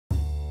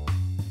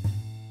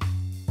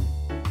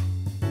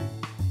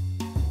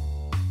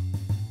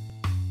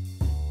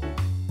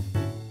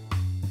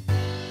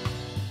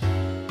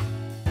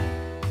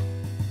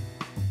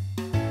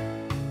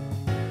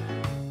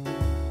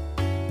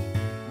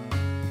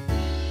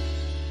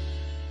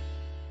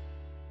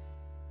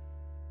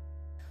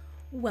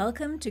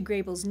Welcome to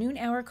Grable's Noon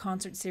Hour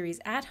concert series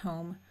at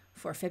home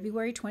for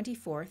February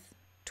 24th,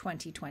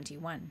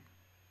 2021.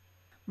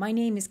 My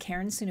name is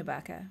Karen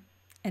Sunabaka,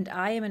 and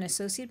I am an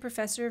Associate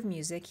Professor of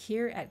Music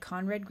here at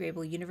Conrad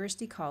Grebel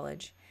University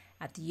College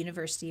at the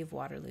University of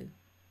Waterloo.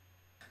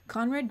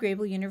 Conrad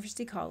Grebel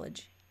University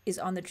College is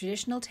on the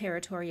traditional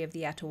territory of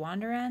the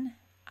Attawandaran,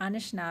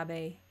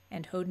 Anishinaabe,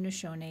 and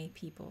Haudenosaunee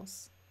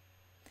peoples.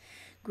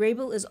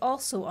 Grebel is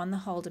also on the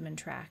Haldeman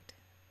Tract,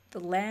 the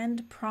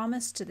land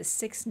promised to the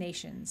Six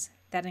Nations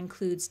that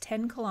includes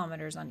 10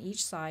 kilometers on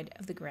each side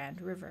of the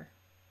Grand River.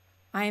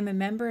 I am a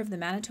member of the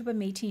Manitoba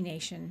Métis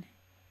Nation,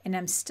 and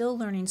I'm still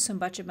learning so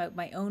much about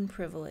my own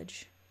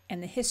privilege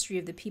and the history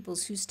of the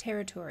peoples whose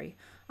territory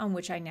on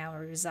which I now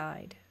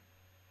reside.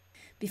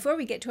 Before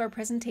we get to our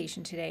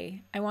presentation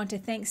today, I want to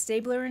thank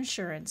Stabler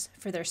Insurance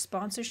for their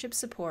sponsorship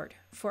support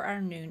for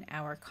our noon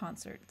hour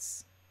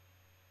concerts.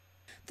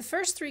 The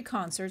first three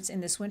concerts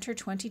in this winter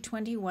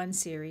 2021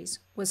 series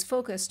was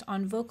focused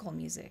on vocal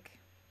music.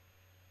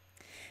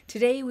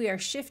 Today we are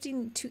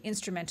shifting to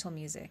instrumental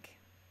music.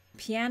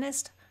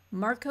 Pianist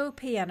Marko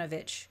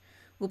Pejanovic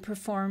will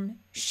perform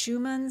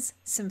Schumann's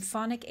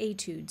Symphonic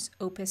Etudes,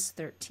 Opus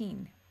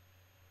 13.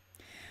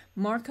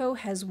 Marko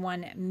has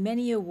won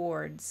many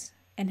awards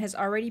and has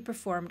already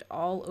performed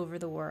all over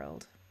the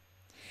world.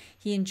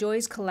 He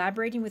enjoys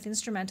collaborating with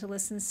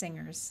instrumentalists and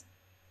singers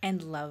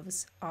and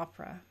loves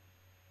opera.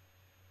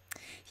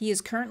 He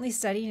is currently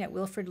studying at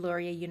Wilfred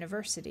Laurier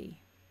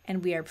University,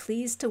 and we are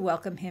pleased to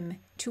welcome him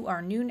to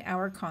our noon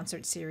hour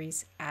concert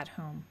series at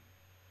home.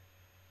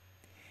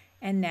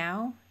 And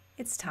now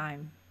it's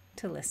time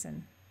to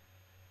listen.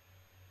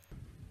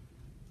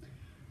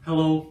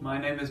 Hello, my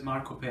name is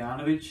Marko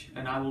Pejanovic,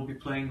 and I will be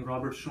playing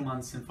Robert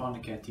Schumann's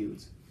Symphonic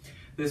Etudes.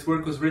 This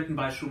work was written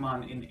by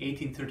Schumann in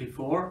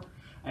 1834,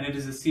 and it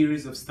is a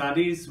series of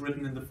studies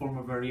written in the form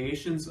of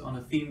variations on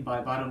a theme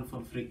by Baron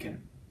von Fricken.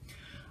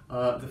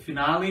 The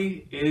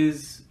finale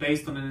is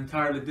based on an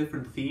entirely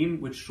different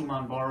theme, which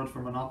Schumann borrowed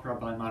from an opera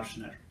by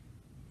Marschner.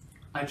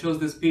 I chose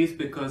this piece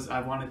because I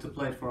wanted to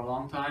play it for a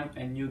long time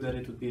and knew that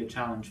it would be a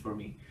challenge for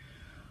me.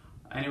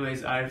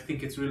 Anyways, I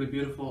think it's really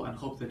beautiful and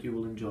hope that you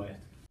will enjoy it.